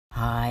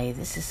Hi,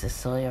 this is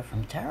Cecilia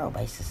from Tarot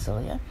by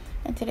Cecilia,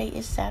 and today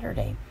is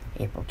Saturday,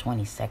 April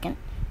 22nd,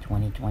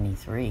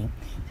 2023.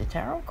 The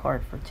tarot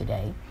card for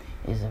today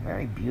is a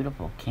very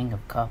beautiful King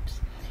of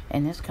Cups,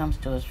 and this comes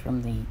to us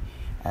from the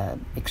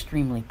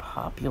extremely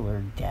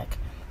popular deck,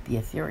 the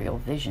Ethereal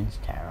Visions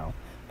Tarot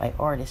by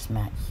artist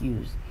Matt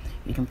Hughes.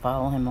 You can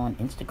follow him on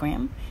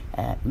Instagram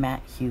at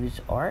Matt Hughes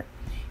Art,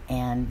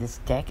 and this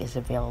deck is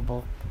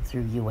available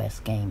through US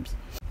Games.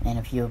 And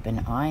if you have been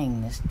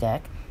eyeing this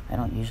deck, I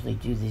don't usually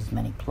do these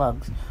many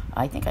plugs.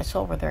 I think I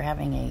saw where they're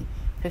having a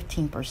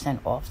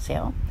 15% off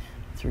sale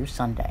through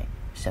Sunday.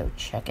 So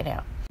check it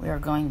out. We are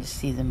going to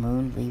see the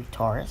moon leave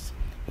Taurus,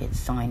 its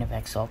sign of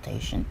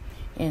exaltation,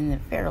 in the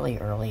fairly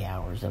early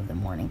hours of the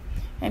morning,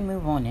 and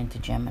move on into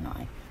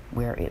Gemini,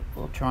 where it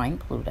will trine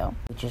Pluto,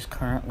 which is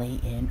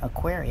currently in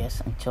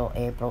Aquarius until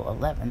April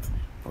 11th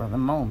for the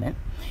moment,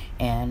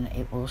 and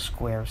it will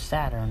square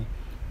Saturn,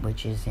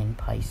 which is in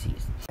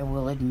Pisces. I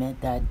will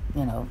admit that,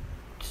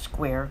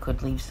 square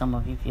could leave some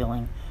of you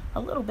feeling a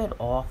little bit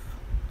off,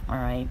 all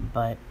right,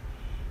 but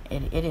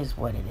it is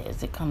what it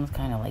is. It comes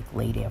kind of like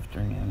late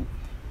afternoon,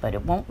 but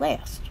it won't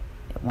last.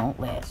 It won't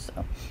last.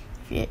 So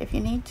if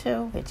you need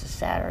to, it's a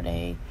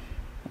Saturday,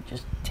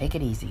 just take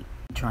it easy.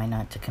 Try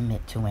not to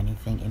commit to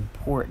anything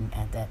important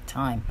at that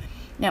time.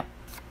 Now,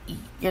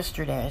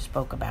 yesterday I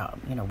spoke about,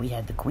 we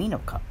had the Queen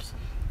of Cups.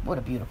 What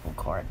a beautiful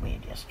card we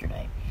had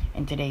yesterday.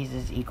 And today's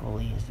is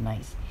equally as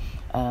nice.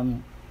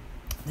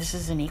 This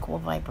is an equal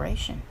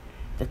vibration,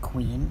 the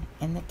Queen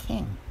and the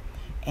King.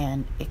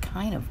 And it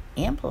kind of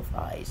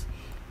amplifies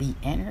the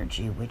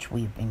energy which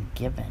we've been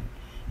given,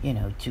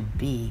 to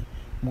be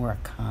more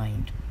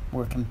kind,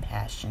 more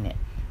compassionate,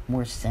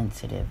 more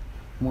sensitive,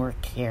 more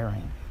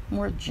caring,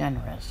 more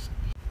generous.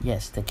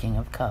 Yes, the King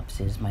of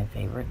Cups is my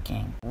favorite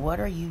king. What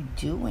are you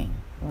doing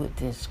with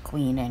this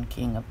Queen and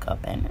King of Cup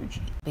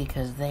energy?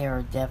 Because they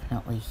are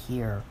definitely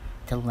here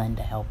to lend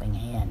a helping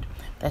hand.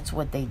 That's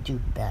what they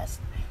do best.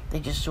 They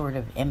just sort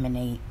of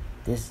emanate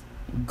this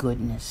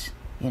goodness,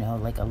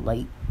 like a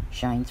light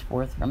shines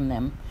forth from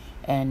them.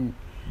 And,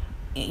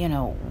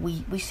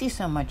 we see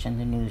so much in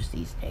the news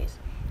these days,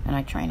 and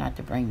I try not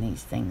to bring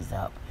these things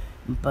up,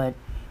 but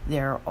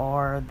there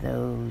are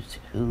those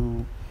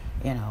who,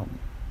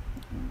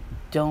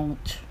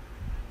 don't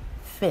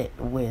fit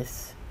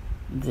with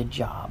the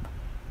job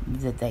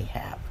that they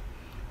have.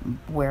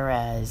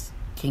 Whereas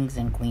Kings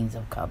and Queens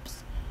of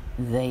Cups,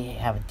 they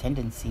have a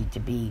tendency to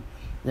be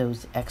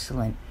those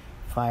excellent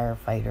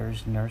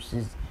firefighters,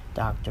 nurses,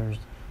 doctors,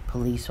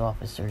 police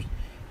officers,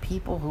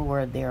 people who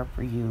are there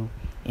for you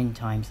in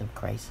times of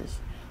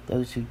crisis,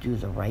 those who do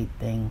the right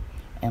thing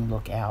and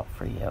look out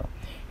for you.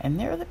 And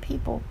they're the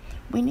people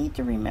we need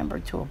to remember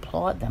to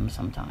applaud them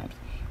sometimes,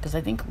 because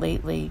I think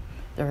lately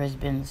there has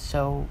been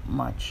so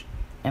much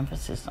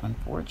emphasis,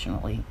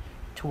 unfortunately,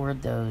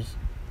 toward those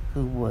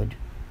who would,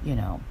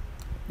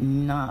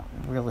 not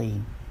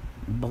really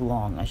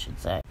belong, I should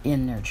say,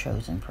 in their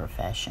chosen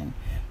profession.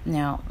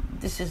 Now,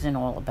 this isn't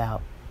all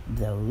about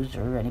those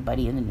or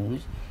anybody in the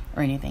news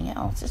or anything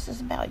else. This is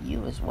about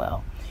you as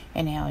well,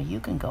 and how you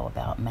can go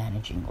about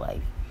managing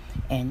life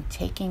and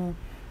taking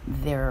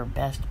their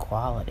best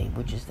quality,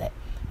 which is that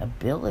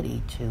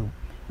ability to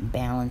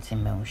balance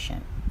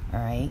emotion. All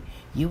right,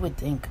 you would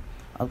think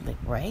of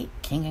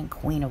King and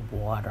Queen of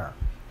Water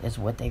is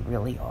what they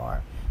really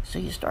are. So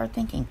you start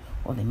thinking,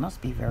 well, they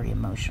must be very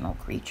emotional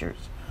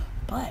creatures,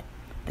 but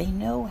they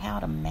know how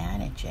to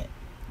manage it.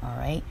 All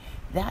right,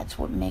 that's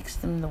what makes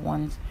them the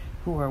ones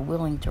who are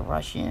willing to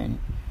rush in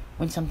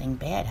when something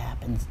bad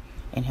happens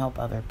and help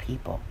other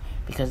people,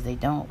 because they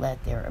don't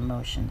let their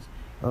emotions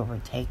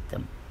overtake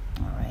them.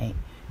 All right,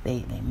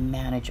 they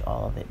manage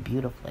all of it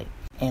beautifully,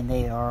 and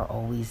they are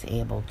always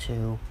able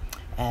to,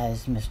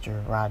 as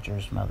Mr.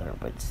 Rogers' mother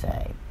would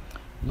say,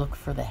 look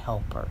for the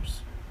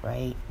helpers,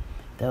 right?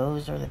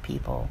 Those are the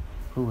people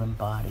who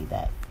embody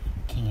that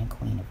King and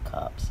Queen of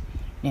Cups.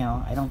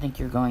 Now, I don't think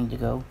you're going to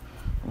go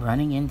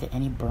running into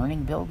any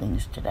burning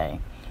buildings today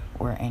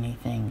or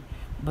anything,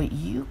 but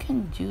you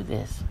can do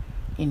this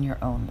in your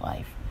own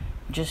life,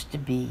 just to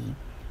be,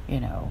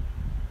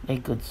 a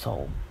good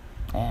soul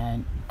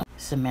and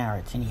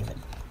Samaritan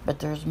even. But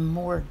there's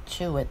more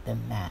to it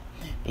than that,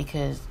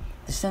 because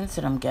the sense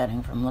that I'm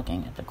getting from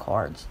looking at the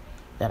cards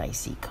that I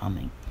see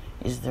coming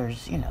is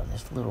there's,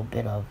 this little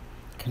bit of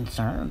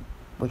concern,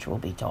 which we'll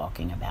be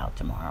talking about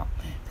tomorrow.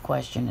 The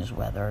question is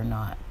whether or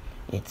not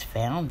it's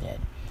founded,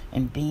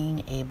 and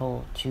being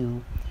able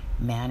to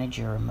manage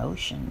your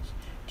emotions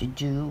to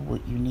do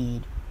what you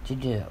need to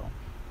do.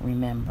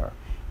 Remember,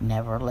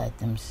 never let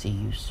them see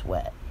you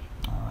sweat.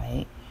 All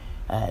right?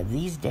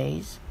 These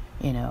days,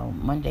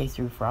 Monday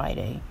through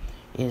Friday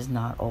is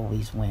not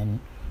always when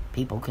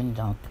people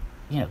conduct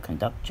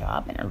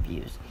job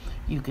interviews.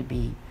 You could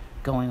be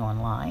going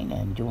online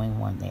and doing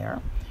one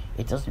there.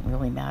 It doesn't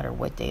really matter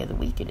what day of the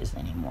week it is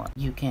anymore.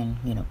 You can,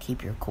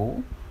 keep your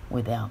cool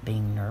without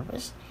being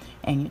nervous.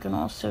 And you can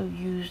also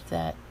use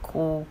that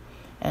cool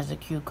as a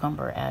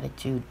cucumber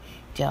attitude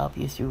to help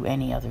you through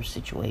any other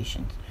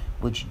situations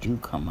which do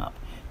come up.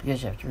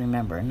 Because you have to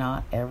remember,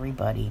 not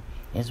everybody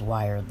is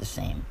wired the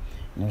same.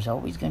 And there's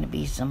always going to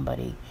be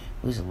somebody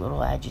who's a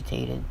little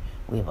agitated.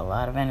 We have a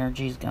lot of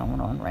energies going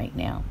on right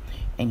now,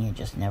 and you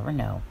just never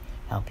know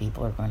how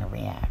people are going to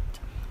react.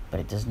 But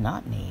it does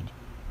not need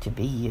to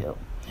be you.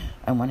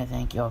 I want to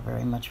thank you all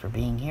very much for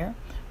being here.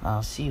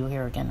 I'll see you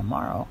here again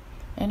tomorrow.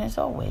 And as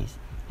always,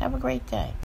 have a great day.